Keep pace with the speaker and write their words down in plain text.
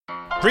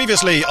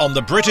Previously on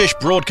the British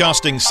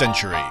Broadcasting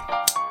Century.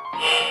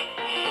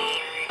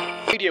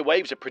 Radio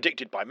waves are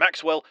predicted by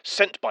Maxwell,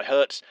 sent by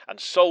Hertz, and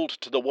sold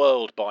to the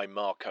world by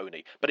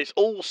Marconi. But it's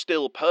all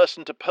still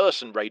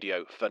person-to-person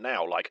radio for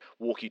now, like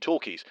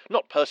walkie-talkies.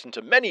 Not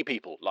person-to-many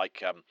people,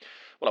 like, I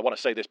want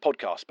to say this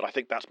podcast, but I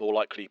think that's more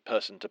likely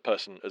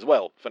person-to-person as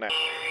well, for now.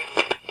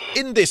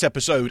 In this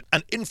episode,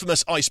 an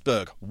infamous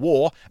iceberg,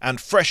 war, and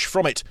fresh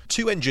from it,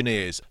 two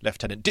engineers,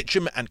 Lieutenant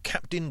Ditcham and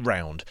Captain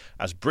Round,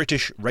 as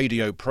British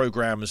radio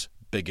programmes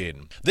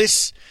begin.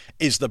 This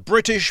is the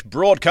British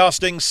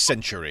Broadcasting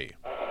Century.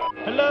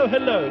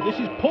 Hello, this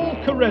is Paul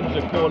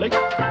Carenza calling.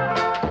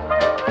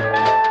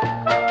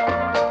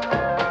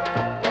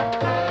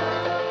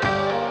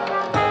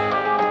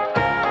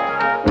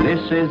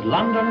 This is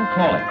London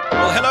calling.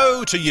 Well,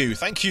 hello to you.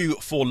 Thank you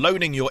for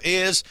loaning your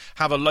ears.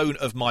 Have a loan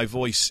of my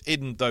voice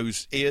in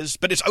those ears.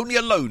 But it's only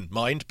a loan,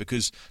 mind,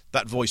 because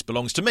that voice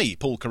belongs to me,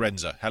 Paul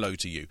Carenza. Hello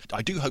to you.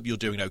 I do hope you're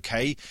doing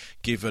okay,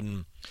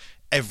 given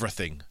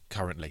everything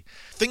currently.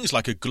 Things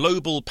like a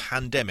global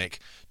pandemic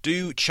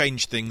do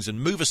change things and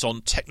move us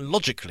on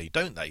technologically,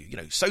 don't they?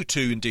 So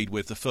too indeed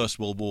with the First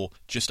World War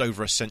just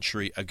over a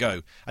century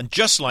ago. And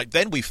just like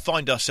then, we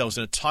find ourselves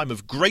in a time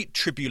of great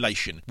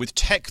tribulation with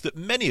tech that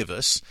many of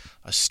us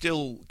are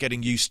still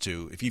getting used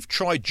to. If you've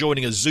tried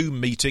joining a Zoom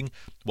meeting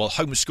while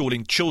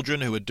homeschooling children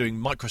who are doing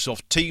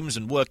Microsoft Teams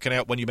and working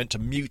out when you're meant to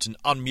mute and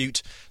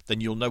unmute, then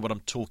you'll know what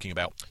I'm talking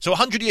about. So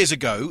 100 years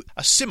ago,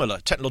 a similar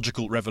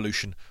technological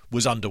revolution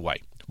was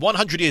underway.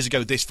 100 years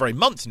ago this very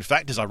month, in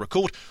fact, as I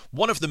record,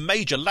 one of the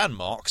major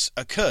landmarks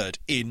occurred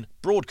in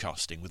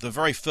broadcasting with the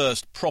very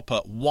first proper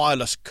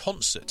wireless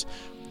concert,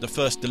 the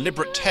first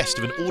deliberate test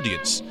of an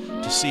audience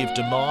to see if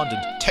demand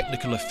and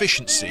technical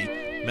efficiency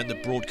meant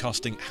that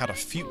broadcasting had a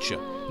future.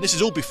 And this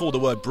is all before the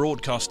word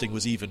broadcasting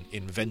was even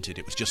invented.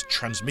 It was just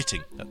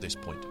transmitting at this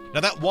point.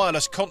 Now, that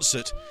wireless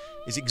concert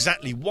is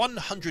exactly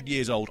 100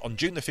 years old on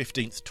June the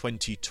 15th,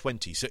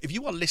 2020. So if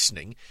you are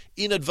listening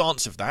in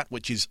advance of that,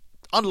 which is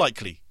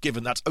unlikely,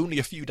 given that's only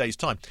a few days'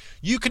 time,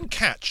 you can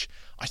catch,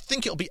 I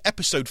think it'll be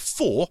episode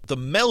 4, the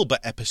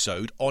Melba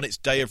episode, on its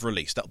day of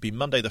release. That'll be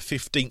Monday the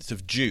 15th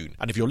of June.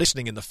 And if you're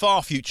listening in the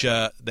far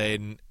future,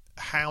 then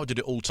how did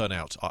it all turn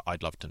out?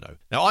 I'd love to know.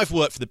 Now, I've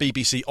worked for the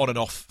BBC on and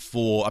off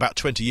for about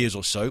 20 years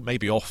or so,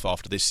 maybe off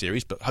after this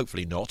series, but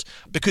hopefully not.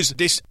 Because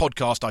this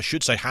podcast, I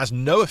should say, has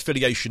no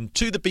affiliation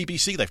to the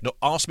BBC. They've not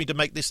asked me to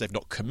make this. They've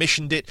not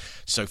commissioned it.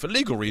 So for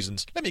legal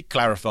reasons, let me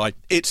clarify,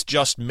 it's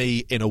just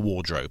me in a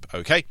wardrobe,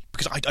 okay?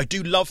 Because I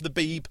do love the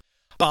Beeb,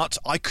 but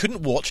I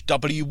couldn't watch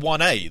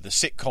W1A, the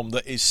sitcom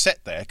that is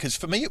set there, because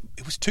for me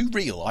it was too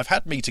real. I've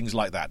had meetings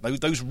like that.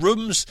 Those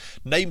rooms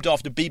named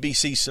after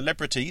BBC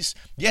celebrities.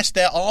 Yes,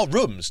 there are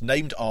rooms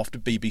named after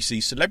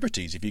BBC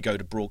celebrities if you go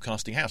to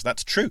Broadcasting House.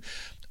 That's true.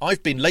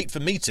 I've been late for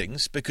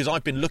meetings because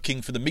I've been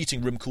looking for the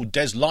meeting room called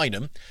Des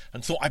Lynam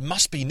and thought I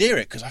must be near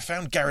it because I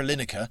found Gary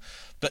Lineker.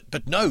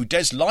 But no,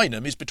 Des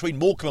Lynam is between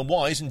Morecambe and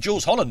Wise and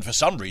Jules Holland for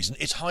some reason.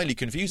 It's highly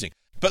confusing.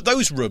 But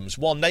those rooms,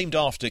 while named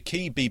after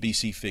key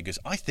BBC figures,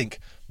 I think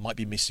might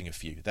be missing a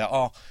few. There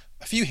are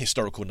a few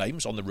historical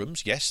names on the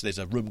rooms. Yes, there's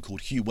a room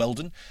called Hugh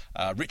Weldon,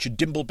 Richard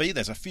Dimbleby.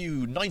 There's a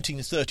few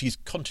 1930s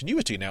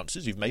continuity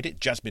announcers who've made it,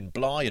 Jasmine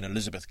Bligh and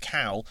Elizabeth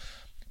Cowell.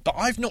 But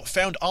I've not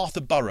found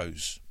Arthur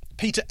Burrows,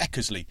 Peter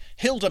Eckersley,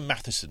 Hilda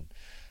Matheson.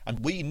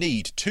 And we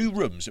need 2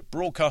 rooms at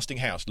Broadcasting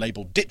House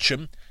labelled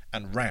Ditcham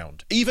and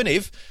Round, even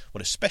if,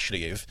 well,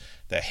 especially if,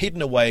 they're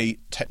hidden away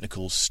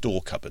technical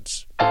store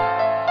cupboards.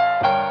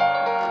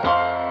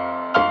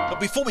 But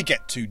before we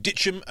get to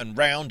Ditcham and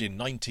Round in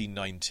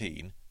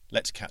 1919,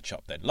 let's catch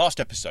up then. Last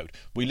episode,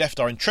 we left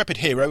our intrepid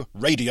hero,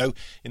 radio,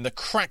 in the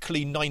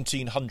crackly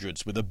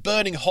 1900s with a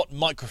burning hot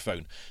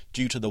microphone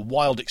due to the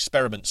wild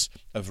experiments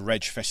of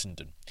Reg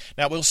Fessenden.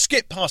 Now, we'll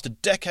skip past a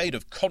decade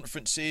of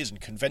conferences and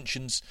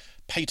conventions,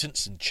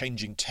 patents and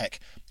changing tech.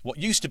 What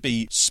used to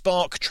be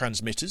spark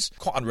transmitters,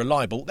 quite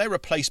unreliable, they're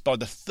replaced by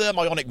the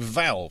thermionic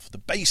valve, the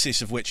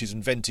basis of which is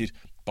invented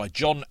by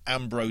John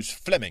Ambrose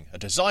Fleming, a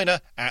designer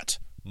at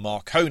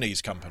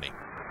Marconi's company.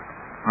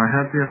 I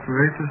had the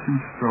apparatus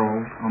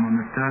installed on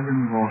an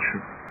Italian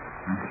warship,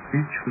 and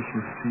speech was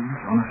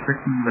received on a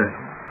second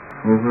level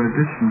over a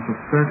distance of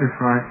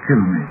 35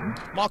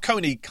 kilometres.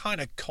 Marconi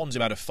kind of cons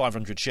him out of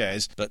 500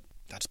 shares, but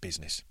that's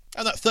business.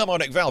 And that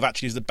thermionic valve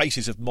actually is the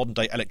basis of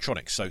modern-day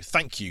electronics, so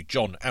thank you,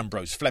 John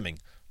Ambrose Fleming,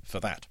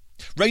 for that.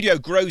 Radio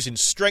grows in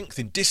strength,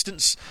 in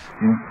distance.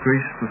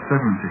 Increased to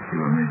 70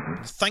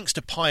 kilometres. Thanks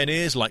to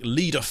pioneers like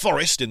Leader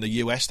Forrest in the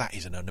US. That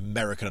is an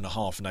American and a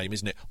half name,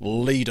 isn't it?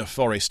 Leader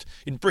Forrest.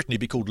 In Britain,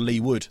 he'd be called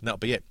Lee Wood, and that'll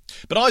be it.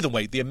 But either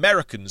way, the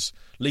Americans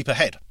leap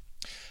ahead.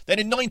 Then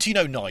in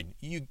 1909,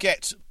 you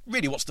get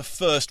really what's the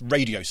first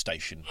radio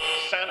station?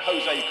 San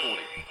Jose calling.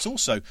 It's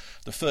also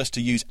the first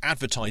to use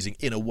advertising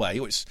in a way,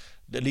 or it's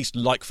at least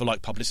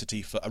like-for-like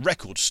publicity for a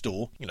record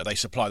store. You know, they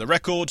supply the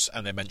records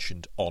and they're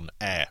mentioned on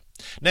air.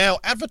 Now,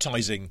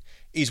 advertising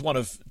is one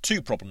of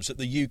 2 problems that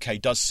the UK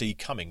does see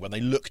coming when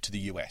they look to the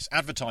US.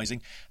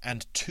 Advertising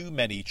and too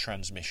many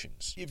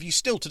transmissions. If you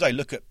still today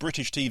look at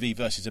British TV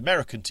versus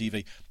American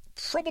TV,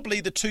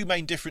 Probably the two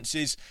main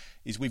differences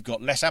is we've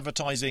got less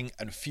advertising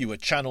and fewer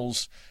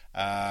channels,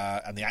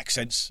 and the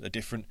accents are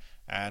different,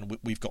 and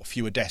we've got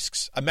fewer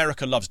desks.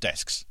 America loves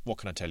desks, what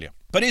can I tell you?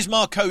 But is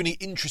Marconi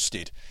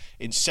interested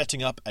in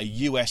setting up a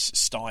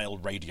US-style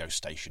radio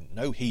station?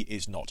 No, he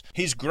is not.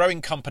 His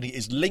growing company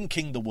is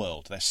linking the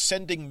world. They're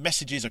sending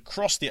messages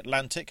across the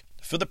Atlantic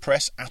for the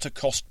press at a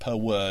cost per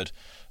word,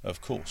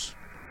 of course.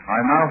 I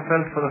now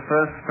felt for the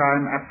first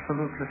time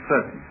absolutely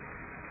certain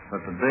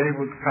that the day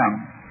would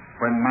come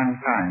when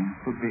mankind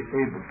could be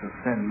able to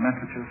send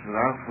messages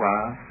without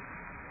wires,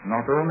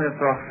 not only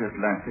across the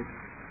Atlantic,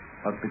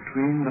 but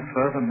between the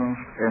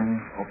furthermost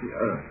ends of the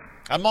earth.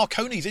 And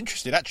Marconi's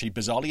interested, actually,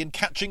 bizarrely, in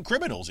catching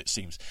criminals, it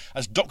seems,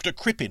 as Dr.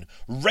 Crippen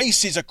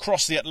races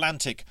across the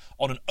Atlantic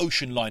on an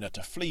ocean liner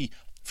to flee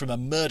from a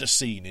murder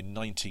scene in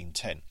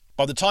 1910.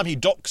 By the time he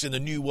docks in the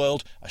New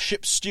World, a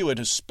ship's steward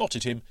has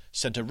spotted him,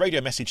 sent a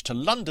radio message to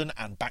London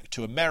and back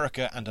to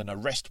America, and an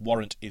arrest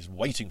warrant is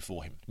waiting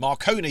for him.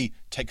 Marconi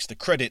takes the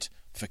credit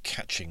for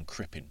catching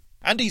Crippen.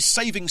 And he's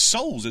saving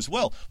souls as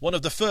well. One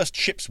of the first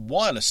ship's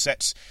wireless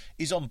sets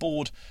is on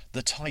board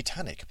the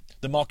Titanic.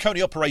 The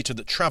Marconi operator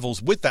that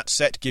travels with that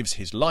set gives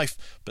his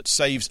life, but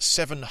saves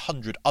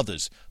 700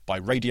 others by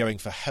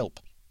radioing for help.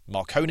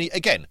 Marconi,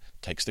 again,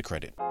 takes the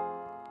credit.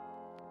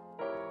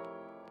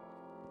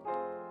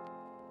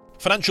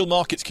 Financial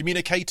markets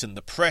communicate and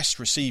the press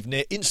receive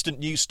near-instant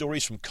news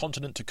stories from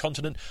continent to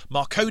continent.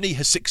 Marconi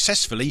has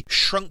successfully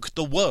shrunk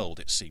the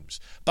world, it seems.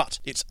 But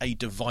it's a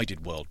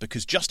divided world,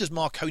 because just as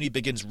Marconi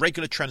begins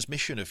regular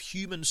transmission of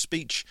human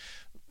speech,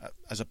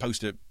 as opposed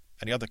to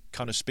any other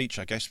kind of speech,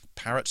 I guess,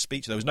 parrot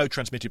speech. There was no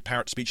transmitted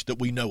parrot speech that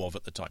we know of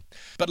at the time.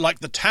 But like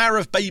the Tower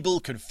of Babel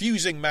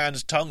confusing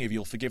man's tongue, if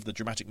you'll forgive the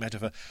dramatic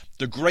metaphor,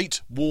 the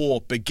Great War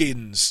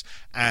begins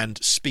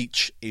and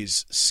speech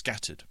is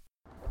scattered.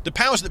 The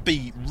powers that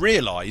be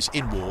realise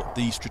in war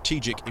the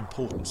strategic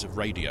importance of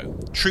radio.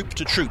 Troop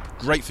to troop,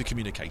 great for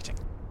communicating.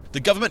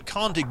 The government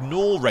can't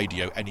ignore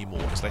radio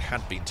anymore as they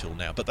had been till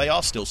now, but they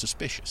are still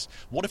suspicious.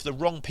 What if the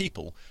wrong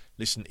people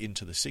listen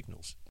into the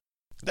signals?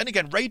 Then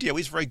again, radio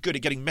is very good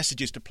at getting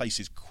messages to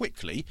places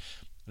quickly,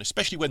 and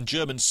especially when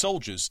German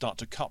soldiers start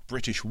to cut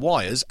British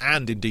wires,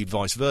 and indeed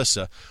vice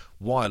versa,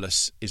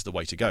 wireless is the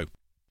way to go.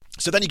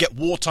 So then you get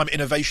wartime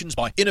innovations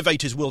by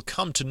innovators we'll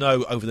come to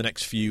know over the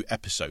next few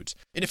episodes.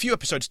 In a few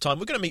episodes' time,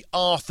 we're going to meet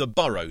Arthur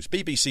Burrows,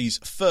 BBC's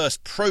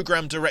first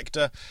programme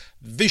director,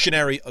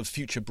 visionary of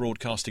future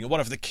broadcasting, and one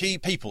of the key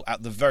people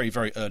at the very,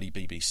 very early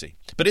BBC.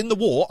 But in the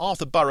war,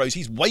 Arthur Burrows,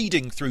 he's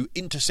wading through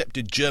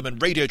intercepted German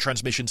radio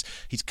transmissions.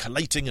 He's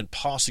collating and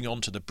passing on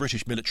to the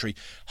British military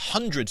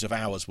hundreds of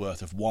hours'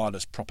 worth of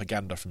wireless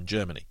propaganda from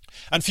Germany.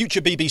 And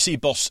future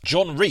BBC boss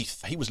John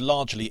Reith, he was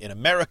largely in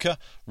America,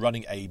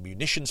 running a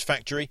munitions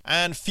factory.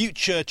 And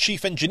future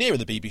chief engineer of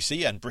the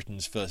BBC, and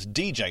Britain's first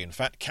DJ, in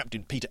fact,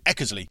 Captain Peter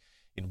Eckersley.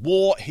 In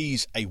war,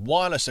 he's a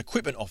wireless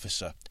equipment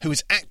officer who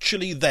is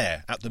actually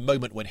there at the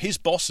moment when his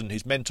boss and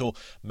his mentor,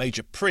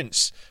 Major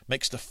Prince,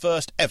 makes the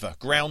first ever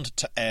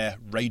ground-to-air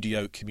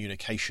radio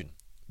communication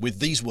with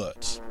these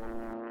words.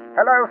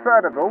 Hello,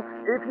 Furnival.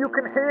 If you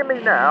can hear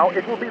me now,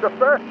 it will be the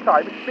first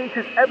time speech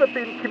has ever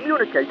been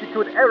communicated to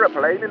an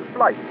aeroplane in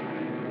flight.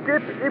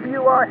 Skip if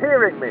you are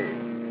hearing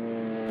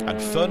me. And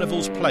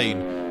Furnival's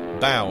plane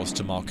bows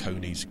to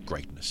Marconi's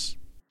greatness.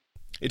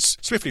 It's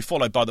swiftly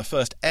followed by the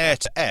first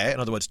air-to-air, in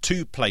other words,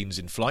 two planes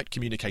in flight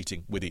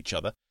communicating with each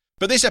other.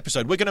 But this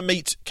episode, we're going to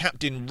meet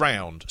Captain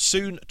Round,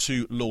 soon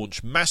to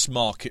launch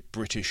mass-market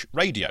British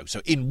radio.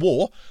 So in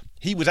war,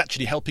 he was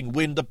actually helping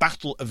win the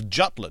Battle of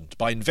Jutland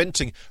by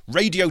inventing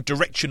radio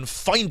direction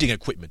finding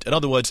equipment. In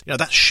other words,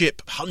 that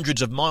ship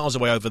hundreds of miles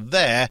away over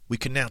there, we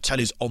can now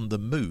tell is on the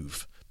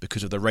move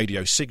because of the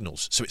radio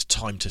signals. So it's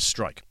time to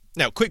strike.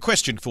 Now, quick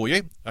question for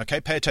you.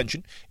 Okay, pay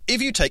attention. If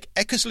you take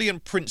Eckersley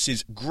and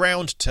Prince's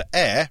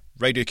ground-to-air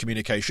radio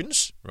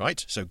communications,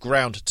 right, so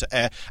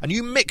ground-to-air, and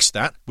you mix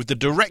that with the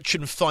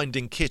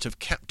direction-finding kit of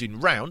Captain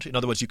Round, in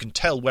other words, you can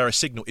tell where a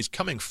signal is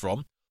coming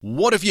from,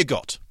 what have you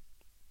got?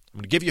 I'm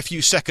going to give you a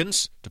few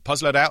seconds to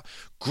puzzle it out.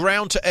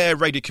 Ground-to-air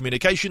radio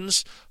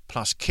communications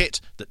plus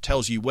kit that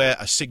tells you where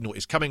a signal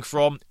is coming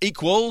from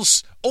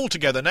equals, all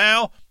together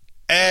now,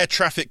 air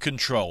traffic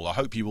control. I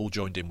hope you all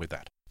joined in with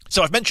that.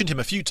 So I've mentioned him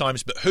a few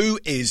times, but who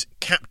is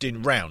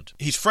Captain Round?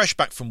 He's fresh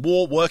back from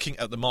war, working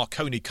at the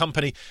Marconi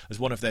Company as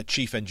one of their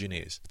chief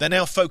engineers. They're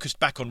now focused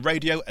back on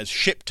radio as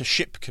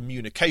ship-to-ship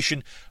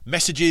communication,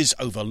 messages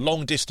over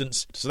long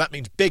distance, so that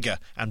means bigger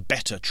and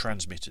better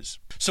transmitters.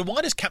 So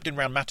why does Captain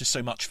Round matter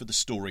so much for the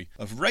story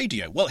of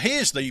radio? Well,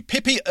 here's the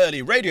pippy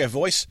early radio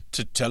voice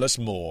to tell us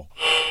more.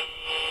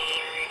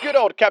 Good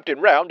old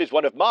Captain Round is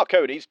one of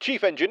Marconi's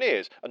chief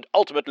engineers and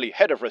ultimately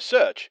head of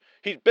research.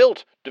 He's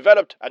built,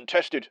 developed and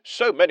tested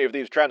so many of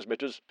these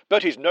transmitters,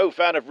 but he's no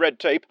fan of red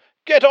tape.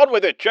 Get on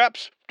with it,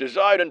 chaps.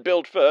 Design and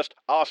build first,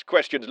 ask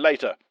questions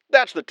later.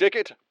 That's the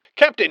ticket.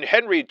 Captain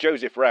Henry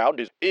Joseph Round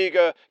is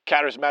eager,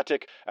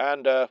 charismatic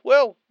and,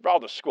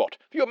 rather squat.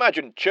 If you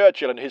imagine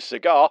Churchill and his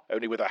cigar,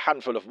 only with a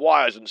handful of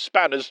wires and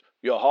spanners,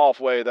 you're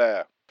halfway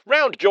there.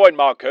 Round joined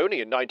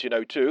Marconi in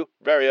 1902,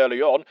 very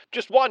early on,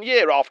 just 1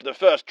 year after the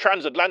first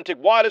transatlantic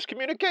wireless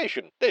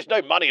communication. There's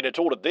no money in it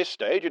all at this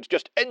stage, it's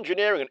just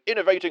engineering and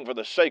innovating for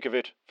the sake of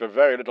it, for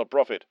very little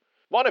profit.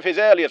 One of his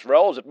earliest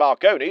roles at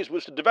Marconi's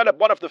was to develop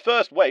one of the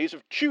first ways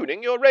of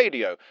tuning your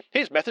radio.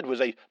 His method was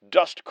a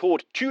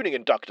dust-cord tuning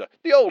inductor,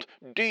 the old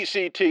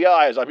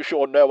DCTI as I'm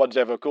sure no one's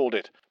ever called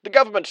it. The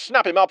government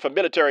snapped him up for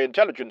military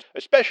intelligence,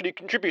 especially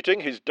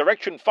contributing his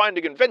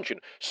direction-finding invention,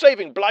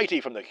 saving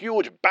Blighty from the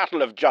huge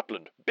Battle of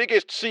Jutland,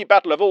 biggest sea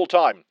battle of all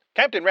time.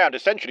 Captain Round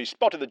essentially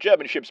spotted the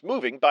German ships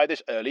moving by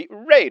this early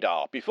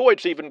radar, before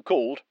it's even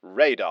called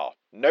radar.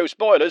 No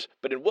spoilers,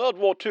 but in World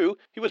War II,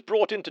 he was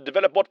brought in to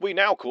develop what we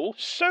now call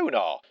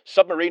sonar,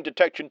 submarine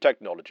detection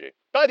technology.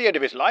 By the end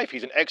of his life,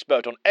 he's an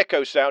expert on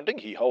echo sounding,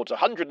 he holds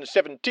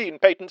 117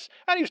 patents,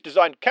 and he's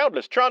designed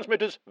countless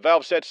transmitters,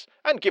 valve sets,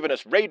 and given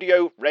us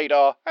radio,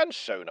 radar, and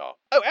sonar.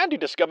 Oh, and he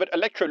discovered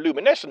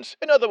electroluminescence,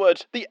 in other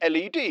words, the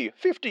LED,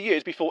 50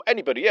 years before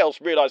anybody else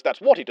realised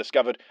that's what he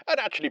discovered and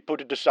actually put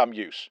it to some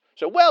use.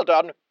 So well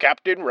done,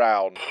 Captain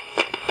Round.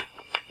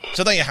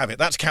 So there you have it.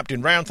 That's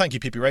Captain Round. Thank you,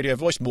 PP Radio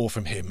Voice. More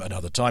from him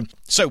another time.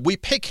 So we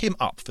pick him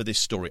up for this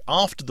story.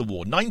 After the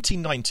war,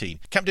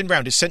 1919, Captain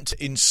Round is sent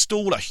to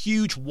install a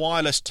huge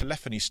wireless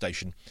telephony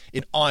station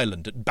in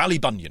Ireland at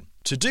Ballybunion.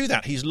 To do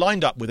that, he's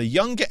lined up with a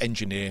younger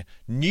engineer,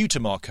 new to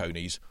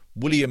Marconi's,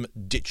 William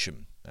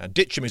Ditcham.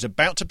 Ditcham is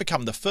about to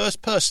become the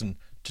first person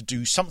to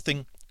do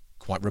something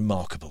quite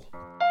remarkable.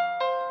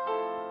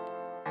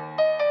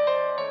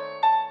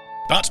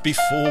 But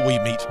before we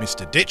meet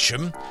Mr.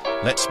 Ditcham,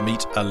 let's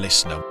meet a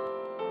listener.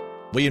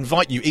 We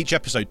invite you each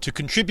episode to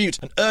contribute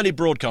an early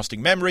broadcasting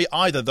memory,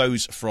 either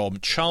those from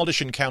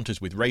childish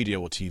encounters with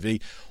radio or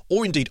TV,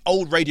 or indeed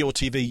old radio or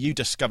TV you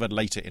discovered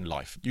later in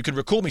life. You can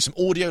record me some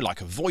audio like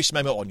a voice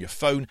memo on your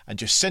phone and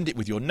just send it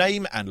with your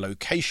name and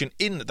location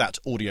in that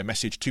audio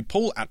message to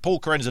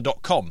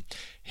paul@paulcarenza.com.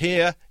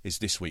 Here is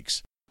this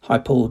week's. Hi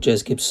Paul,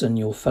 Jez Gibson,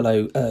 your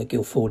fellow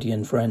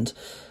Guildfordian friend.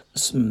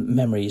 Some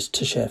memories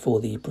to share for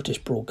the British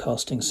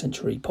Broadcasting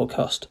Century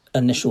podcast.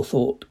 Initial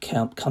thought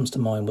comes to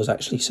mind was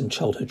actually some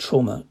childhood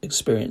trauma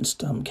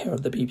experienced care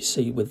of the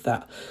BBC with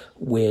that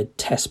weird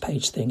test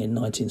page thing in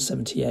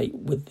 1978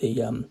 with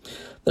the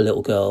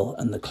little girl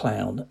and the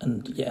clown,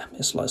 and yeah,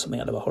 it's like something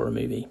out of a horror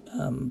movie,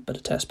 but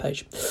a test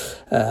page.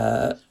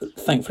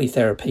 Thankfully,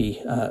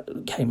 therapy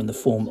came in the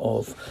form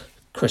of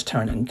Chris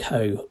Tarrant and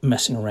co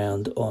messing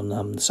around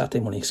on Saturday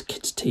morning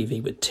kids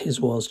TV with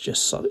Tiswas,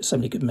 just so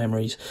many good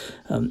memories.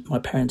 My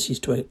parents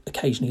used to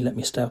occasionally let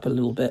me stay up a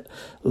little bit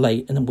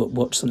late and then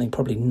watch something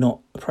probably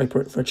not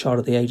appropriate for a child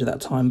of the age of that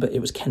time, but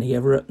it was Kenny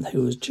Everett,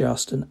 who was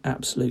just an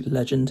absolute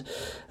legend.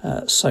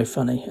 So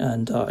funny,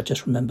 and I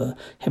just remember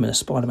him in a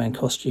Spider-Man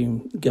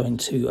costume going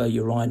to a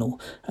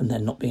urinal and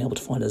then not being able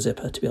to find a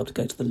zipper to be able to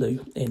go to the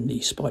loo in the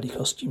Spidey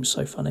costume.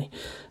 So funny.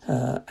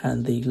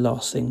 And the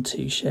last thing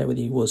to share with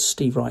you was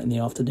Steve Wright in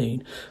the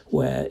afternoon,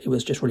 where it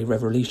was just really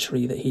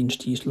revolutionary that he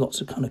introduced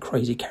lots of kind of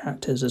crazy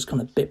characters as kind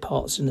of bit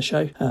parts in the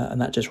show, and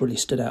that just really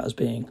stood out as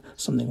being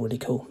something really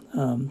cool.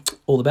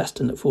 All the best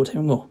and look forward to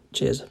hearing more.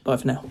 Cheers. Bye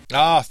for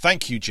now.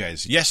 Thank you,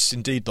 Jez. Yes,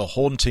 indeed, the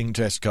haunting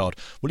test card.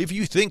 Well, if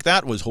you think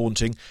that was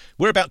haunting,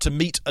 we're about to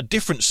meet a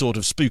different sort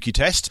of spooky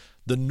test.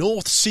 The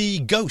North Sea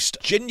Ghost.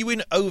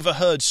 Genuine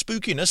overheard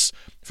spookiness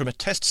from a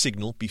test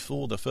signal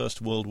before the First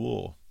World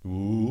War.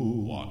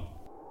 Ooh. 1,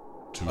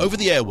 2, over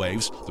the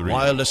airwaves, 3,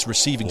 wireless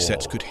receiving 4,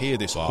 sets could hear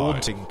this 5,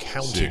 haunting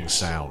counting 6,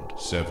 sound.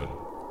 7,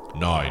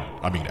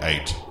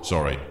 8.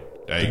 Sorry.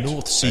 8, The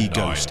North Sea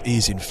Ghost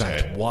is, in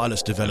fact, 10,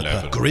 wireless developer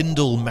 11,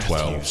 Grindle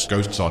 12. Matthews.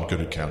 Ghosts aren't good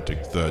at counting.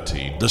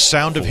 13. The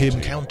sound of 14,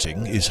 him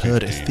counting is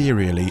heard 15,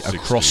 ethereally 16,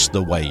 across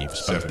the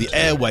waves, both the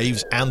 17,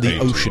 airwaves and the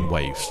 18, ocean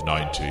waves.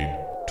 19,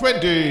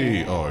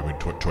 20.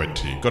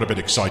 20. Got a bit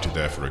excited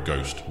there for a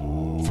ghost.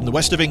 Ooh. From the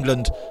west of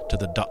England to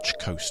the Dutch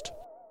coast.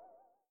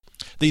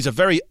 These are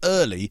very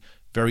early,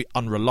 very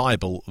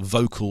unreliable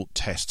vocal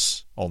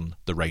tests on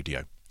the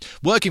radio.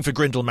 Working for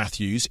Grindle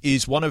Matthews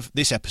is one of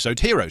this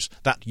episode's heroes,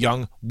 that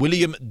young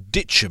William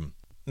Ditcham.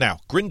 Now,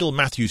 Grindle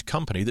Matthews'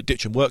 company that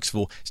Ditcham works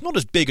for is not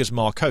as big as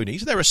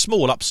Marconi's. They're a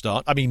small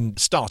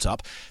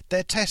startup.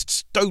 Their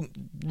tests don't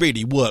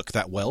really work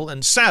that well,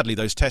 and sadly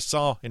those tests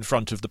are in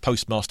front of the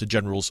Postmaster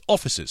General's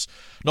offices.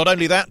 Not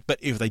only that, but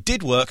if they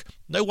did work,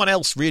 no one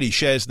else really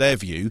shares their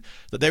view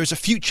that there is a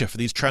future for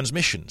these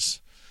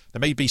transmissions. There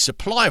may be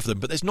supply of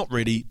them, but there's not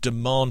really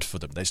demand for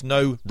them. There's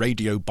no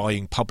radio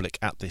buying public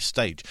at this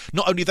stage.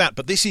 Not only that,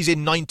 but this is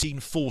in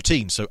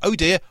 1914, so oh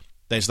dear,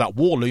 there's that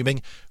war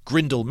looming.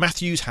 Grindle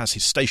Matthews has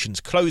his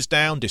stations closed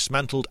down,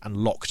 dismantled and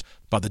locked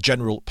by the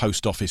General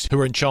Post Office,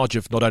 who are in charge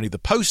of not only the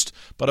post,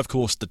 but of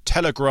course the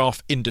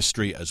telegraph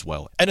industry as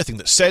well. Anything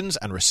that sends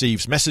and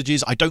receives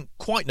messages. I don't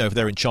quite know if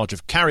they're in charge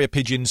of carrier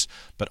pigeons,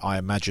 but I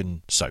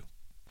imagine so.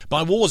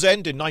 By war's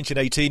end in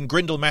 1918,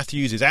 Grindle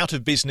Matthews is out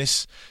of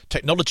business,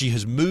 technology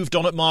has moved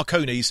on at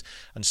Marconi's,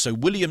 and so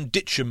William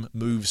Ditcham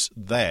moves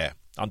there,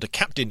 under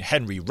Captain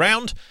Henry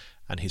Round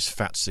and his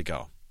fat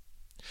cigar.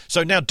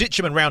 So now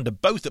Ditcham and Round are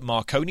both at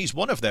Marconi's.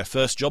 One of their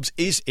first jobs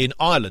is in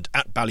Ireland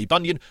at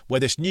Ballybunion, where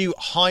this new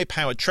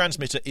high-powered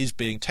transmitter is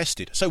being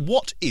tested. So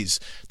what is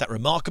that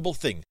remarkable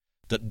thing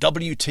that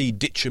WT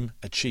Ditcham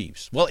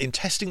achieves? Well, in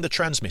testing the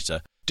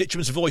transmitter,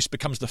 Ditcham's voice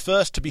becomes the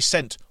first to be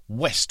sent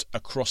west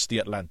across the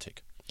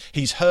Atlantic.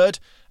 He's heard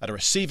at a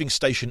receiving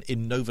station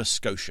in Nova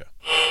Scotia.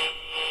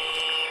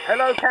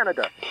 Hello,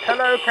 Canada.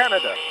 Hello,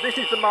 Canada. This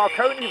is the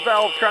Marconi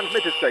Valve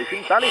Transmitter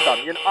Station,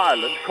 Ballybunion,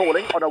 Ireland,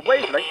 calling on a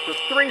wavelength of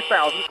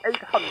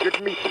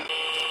 3,800 metres.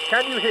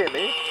 Can you hear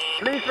me?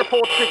 Please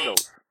report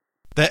signals.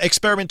 Their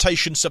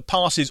experimentation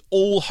surpasses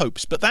all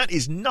hopes, but that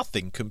is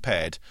nothing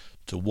compared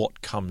to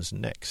what comes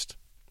next.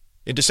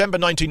 In December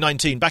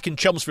 1919, back in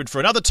Chelmsford for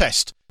another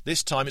test.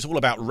 This time it's all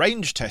about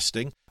range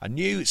testing. A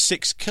new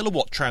 6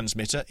 kilowatt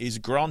transmitter is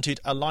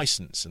granted a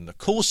licence, and the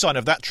call sign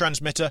of that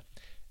transmitter,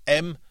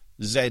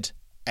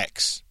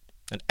 MZX.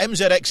 And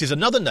MZX is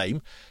another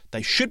name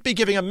they should be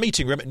giving a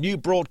meeting room at New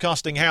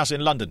Broadcasting House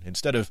in London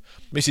instead of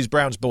Mrs.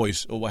 Brown's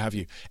Boys or what have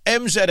you.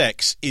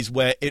 MZX is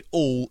where it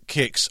all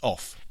kicks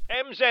off.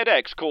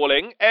 MZX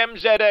calling.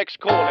 MZX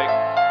calling.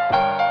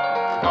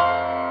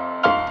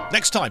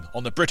 Next time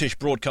on the British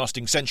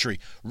Broadcasting Century,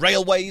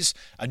 railways,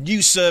 a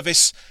new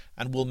service,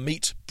 and we'll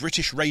meet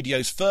British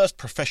radio's first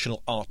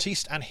professional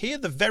artiste and hear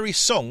the very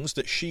songs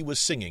that she was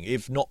singing,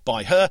 if not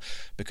by her,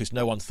 because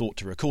no one thought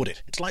to record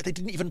it. It's like they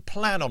didn't even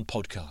plan on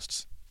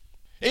podcasts.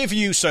 If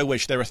you so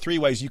wish, there are 3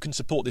 ways you can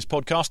support this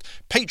podcast.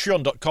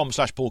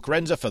 Patreon.com/Paul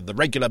Carenza for the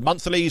regular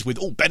monthlies with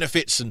all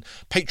benefits and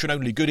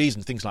patron-only goodies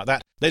and things like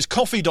that. There's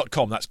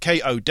Ko-fi.com, that's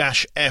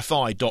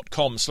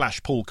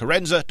ko-fi.com/Paul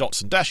Carenza,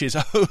 dots and dashes.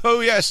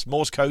 Oh yes,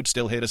 Morse code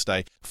still here to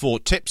stay, for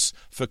tips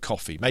for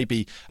coffee.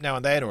 Maybe now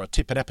and then, or a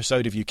tip an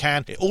episode if you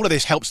can. All of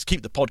this helps to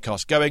keep the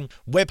podcast going.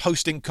 Web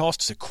hosting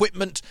costs,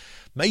 equipment.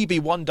 Maybe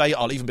one day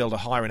I'll even be able to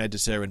hire an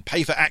editor and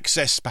pay for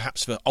access,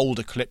 perhaps for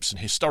older clips and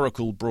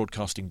historical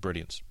broadcasting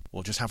brilliance.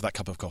 Or just have that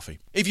cup of coffee.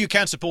 If you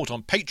can support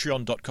on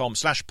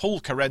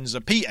patreon.com/Paul Carenza,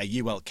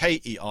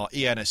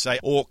 PAULKERENSA,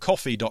 or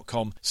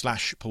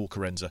coffee.com/Paul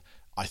Carenza,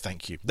 I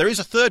thank you. There is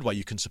a third way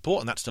you can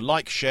support, and that's to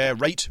like, share,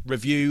 rate,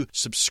 review,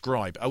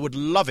 subscribe. I would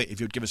love it if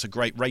you'd give us a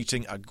great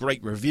rating, a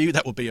great review.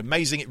 That would be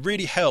amazing. It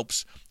really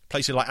helps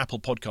places like Apple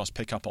Podcasts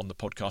pick up on the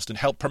podcast and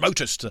help promote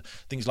us to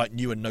things like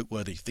New and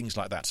Noteworthy, things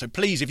like that. So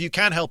please, if you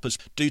can help us,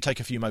 do take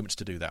a few moments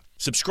to do that.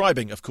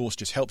 Subscribing, of course,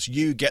 just helps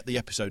you get the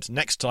episodes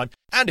next time.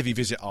 And if you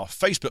visit our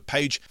Facebook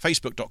page,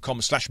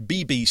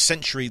 facebook.com/BB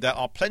Century, there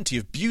are plenty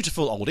of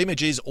beautiful old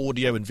images,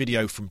 audio and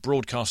video from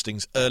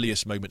broadcasting's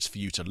earliest moments for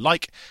you to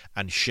like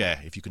and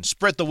share. If you can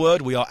spread the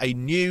word, we are a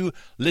new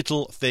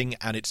little thing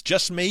and it's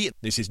just me.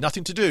 This is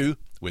nothing to do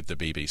with the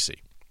BBC.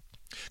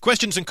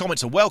 Questions and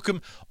comments are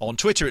welcome on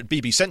Twitter at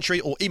BB Century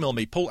or email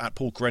me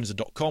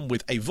paul@paulcarenza.com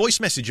with a voice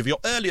message of your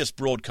earliest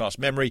broadcast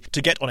memory to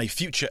get on a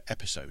future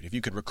episode. If you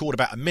could record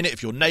about a minute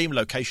of your name,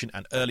 location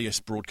and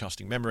earliest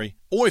broadcasting memory,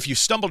 or if you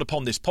stumbled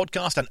upon this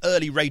podcast and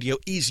early radio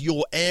is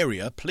your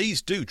area,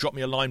 please do drop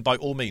me a line by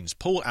all means,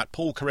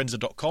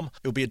 paul@paulcarenza.com.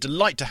 It will be a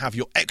delight to have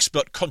your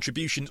expert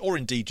contributions or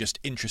indeed just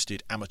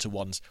interested amateur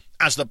ones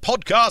as the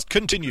podcast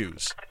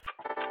continues.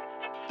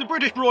 The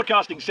British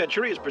Broadcasting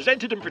Century is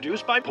presented and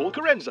produced by Paul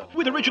Carenza,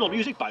 with original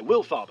music by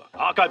Will Farber.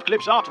 Archived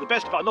clips are, to the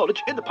best of our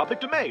knowledge, in the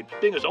public domain,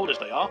 being as old as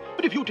they are.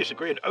 But if you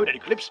disagree and own any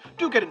clips,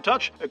 do get in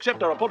touch,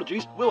 accept our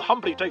apologies, we'll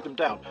humbly take them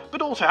down.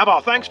 But also have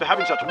our thanks for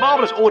having such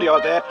marvellous audio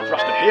out there for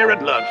us to hear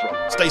and learn from.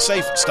 Stay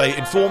safe, stay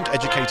informed,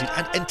 educated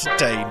and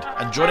entertained,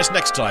 and join us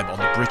next time on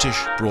the British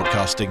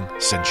Broadcasting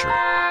Century.